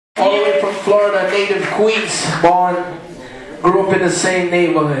All the way from Florida, native Queens, born, grew up in the same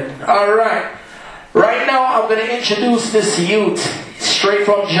neighborhood. Alright, right now I'm going to introduce this youth, straight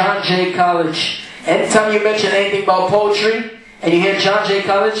from John Jay College. Anytime you mention anything about poetry, and you hear John Jay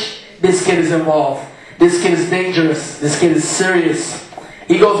College, this kid is involved. This kid is dangerous. This kid is serious.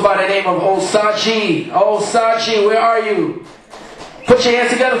 He goes by the name of Oshge. Oshge, where are you? Put your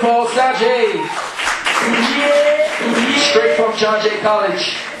hands together for Oshge. Straight from John Jay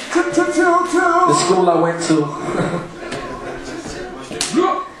College, the school I went to.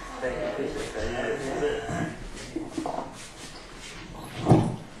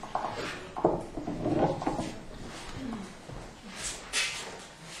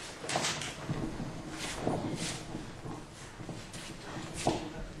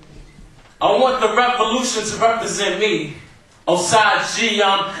 I want the revolution to represent me. Oshge,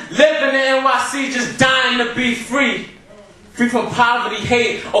 I'm living in NYC, just dying to be free. Free from poverty,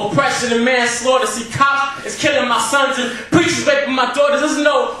 hate, oppression, and manslaughter. See, cops is killing my sons and preachers raping my daughters. There's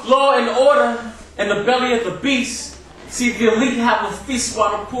no law and order in the belly of the beast. See, the elite have a feast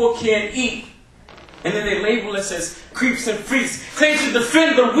while the poor can't eat. And then they label us as creeps and freaks. Claim to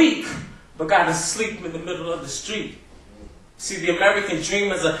defend the weak, but gotta sleep in the middle of the street. See, the American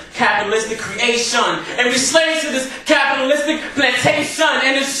dream is a capitalistic creation, and we slaves to this capitalistic plantation.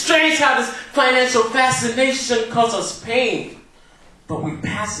 And it's strange how this financial fascination causes us pain, but we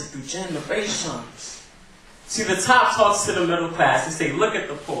pass it through generations. See, the top talks to the middle class and say, look at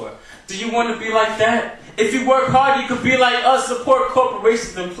the poor. Do you want to be like that? If you work hard, you could be like us. Support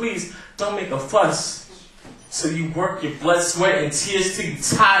corporations, and please don't make a fuss. So you work your blood, sweat, and tears till you're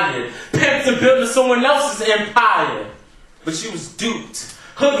tired, pimped and building someone else's empire. But you was duped,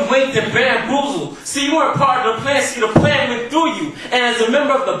 hoodwinked, and bamboozled. See, you weren't part of the plan, see, the plan went through you. And as a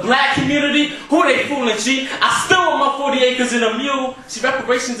member of the black community, who they fooling, G? I still want my 40 acres and a mule. See,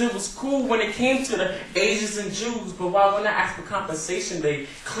 reparations, it was cool when it came to the Asians and Jews. But why when I asked for compensation, they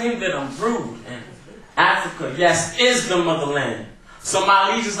claimed that I'm rude. And Africa, yes, is the motherland. So my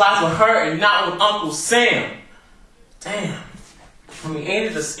allegiance lies with her and not with Uncle Sam. Damn. I mean,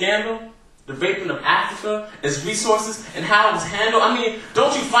 ain't it a scandal? The raping of Africa, its resources, and how it was handled. I mean,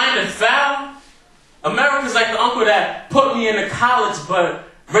 don't you find it foul? America's like the uncle that put me into college, but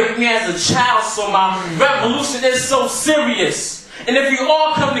raped me as a child, so my revolution is so serious. And if we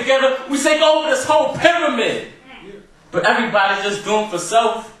all come together, we take over this whole pyramid. But everybody's just doomed for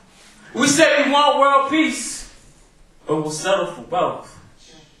self. We say we want world peace, but we'll settle for wealth.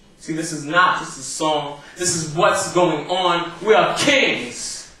 See, this is not just a song. This is what's going on. We are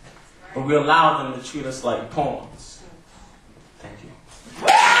kings. But we allow them to treat us like pawns. Thank you.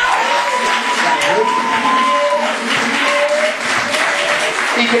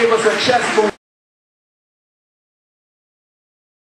 He gave us a chessboard.